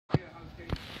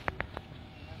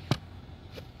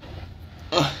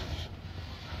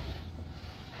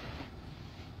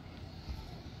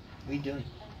you doing?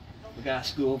 We gotta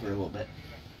scoot over a little bit.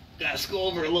 Gotta scoot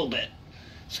over a little bit.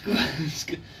 Scoot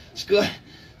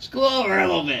over a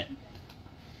little bit.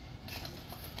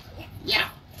 Yeah.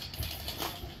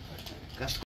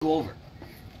 Gotta scoot over.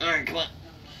 Alright, come on.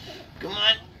 Come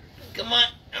on. Come on.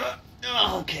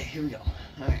 Okay, here we go.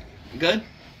 Alright. Good?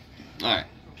 Alright.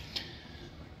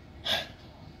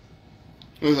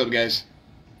 What's up, guys?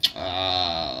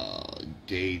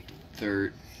 Day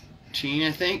 13,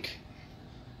 I think.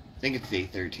 I think it's day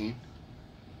 13.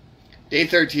 Day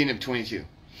 13 of 22.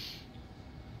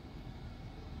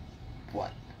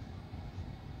 What?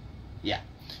 Yeah.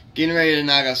 Getting ready to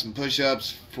knock out some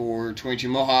push-ups for 22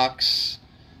 Mohawks.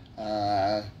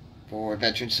 For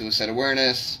Veteran Suicide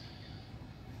Awareness.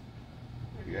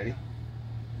 You ready?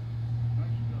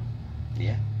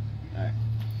 Yeah? Alright.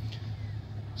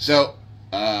 So,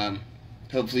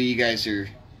 hopefully you guys are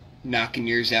knocking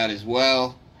yours out as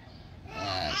well.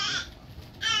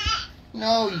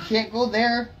 No, you can't go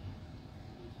there.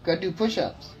 Gotta do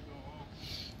push-ups.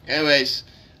 Anyways,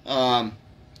 if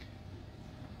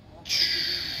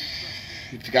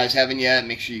you guys haven't yet,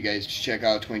 make sure you guys check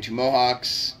out 22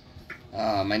 Mohawks.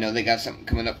 I know they got something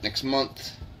coming up next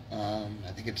month. I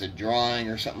think it's a drawing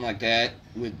or something like that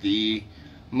with the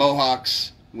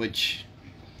Mohawks, which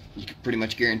you can pretty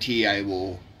much guarantee I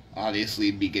will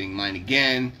obviously be getting mine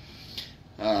again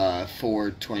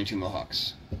for 22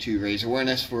 Mohawks to raise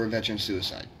awareness for veteran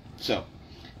suicide. So,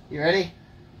 you ready?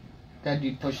 Gotta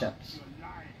do push-ups.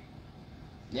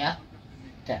 Yeah?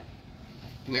 Okay.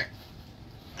 Come here.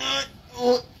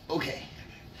 Okay.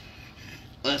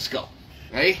 Let's go.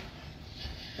 Ready?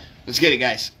 Let's get it,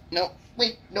 guys. No,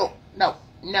 wait, no.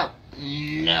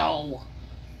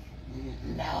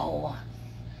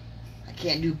 I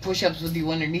can't do push-ups with you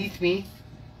underneath me.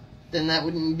 Then that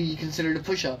wouldn't be considered a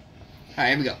push-up. Alright,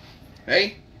 here we go.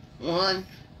 Ready? 1,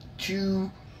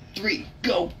 2, 3,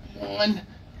 go. 1,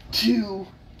 2,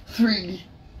 3,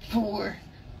 4,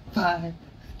 5,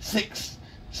 6,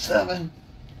 7,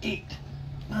 8,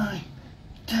 9,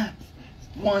 10.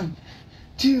 1,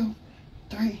 2,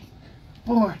 3,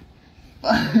 4,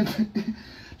 5,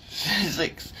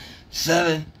 6,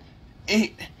 7,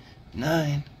 8,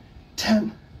 9,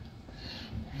 10.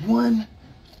 1,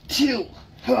 2.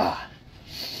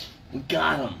 We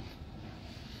got him.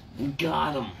 We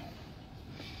got him.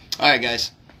 Alright,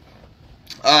 guys.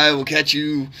 I will catch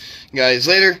you guys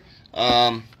later.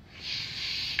 I'll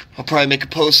probably make a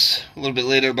post a little bit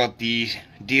later about the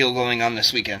deal going on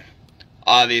this weekend.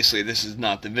 Obviously, this is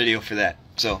not the video for that.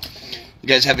 So, you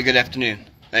guys have a good afternoon.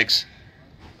 Thanks.